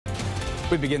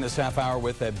We begin this half hour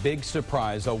with a big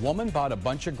surprise. A woman bought a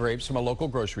bunch of grapes from a local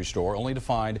grocery store only to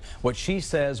find what she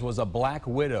says was a black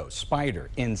widow spider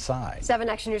inside. 7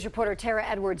 Action News reporter Tara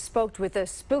Edwards spoke with a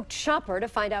spooked shopper to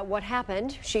find out what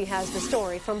happened. She has the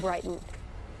story from Brighton.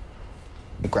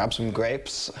 Grabbed some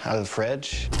grapes out of the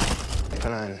fridge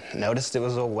and I noticed it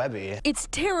was a webby. It's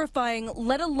terrifying,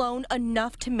 let alone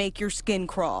enough to make your skin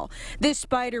crawl. This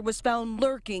spider was found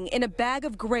lurking in a bag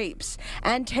of grapes.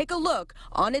 And take a look,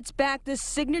 on its back, the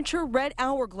signature red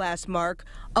hourglass mark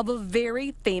of a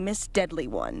very famous deadly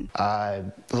one. I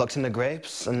looked in the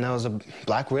grapes and there was a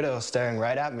black widow staring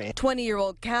right at me.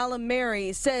 20-year-old Callum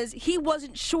Mary says he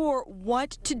wasn't sure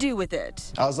what to do with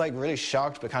it. I was like really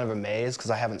shocked but kind of amazed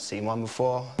because I haven't seen one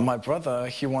before. My brother,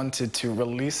 he wanted to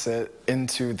release it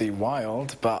into the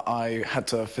wild, but I had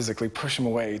to physically push him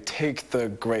away, take the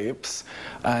grapes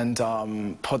and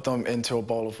put them into a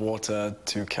bowl of water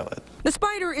to kill it. The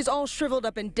spider is all shriveled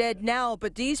up and dead now,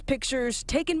 but these pictures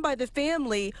taken by the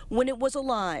family when it was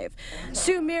alive.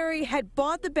 Sue Mary had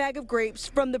bought the bag of grapes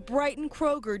from the Brighton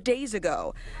Kroger days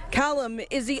ago. Callum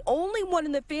is the only one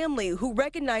in the family who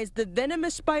recognized the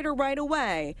venomous spider right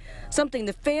away, something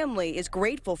the family is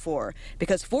grateful for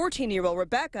because 14-year-old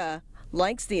Rebecca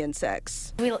likes the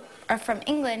insects. We are from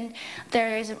England.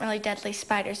 There isn't really deadly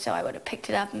spiders, so I would have picked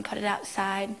it up and put it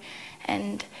outside,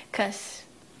 and because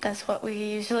that's what we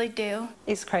usually do.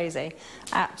 It's crazy,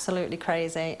 absolutely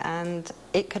crazy, and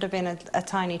it could have been a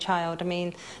tiny child. I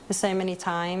mean, there's so many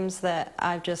times that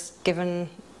I've just given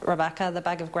Rebecca the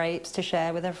bag of grapes to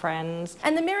share with her friends.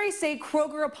 And the Marys say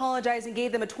Kroger apologized and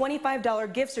gave them a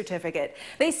 $25 gift certificate.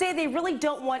 They say they really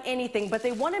don't want anything, but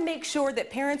they want to make sure that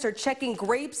parents are checking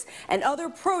grapes and other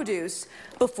produce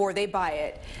before they buy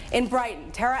it. In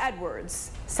Brighton, Tara Edwards,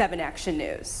 7 Action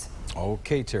News.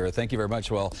 Okay, Tara, thank you very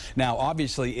much. Well, now,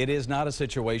 obviously, it is not a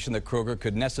situation that Kroger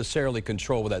could necessarily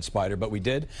control with that spider, but we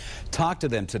did talk to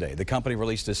them today. The company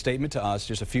released a statement to us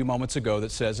just a few moments ago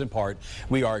that says, in part,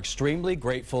 we are extremely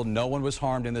grateful no one was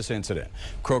harmed in this incident.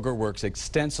 Kroger works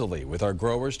extensively with our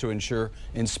growers to ensure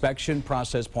inspection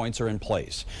process points are in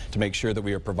place to make sure that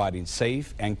we are providing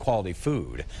safe and quality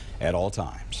food at all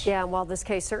times. Yeah, and while this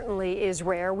case certainly is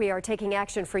rare, we are taking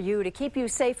action for you to keep you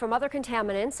safe from other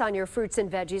contaminants on your fruits and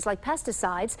veggies like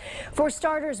pesticides. For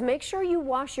starters, make sure you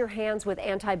wash your hands with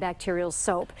antibacterial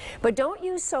soap, but don't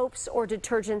use soaps or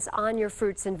detergents on your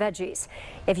fruits and veggies.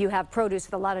 If you have produce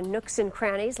with a lot of nooks and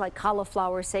crannies like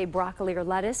cauliflower, say broccoli or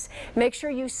lettuce, make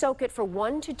sure you soak it for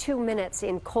 1 to 2 minutes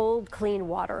in cold, clean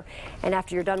water. And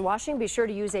after you're done washing, be sure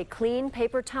to use a clean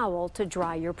paper towel to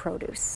dry your produce.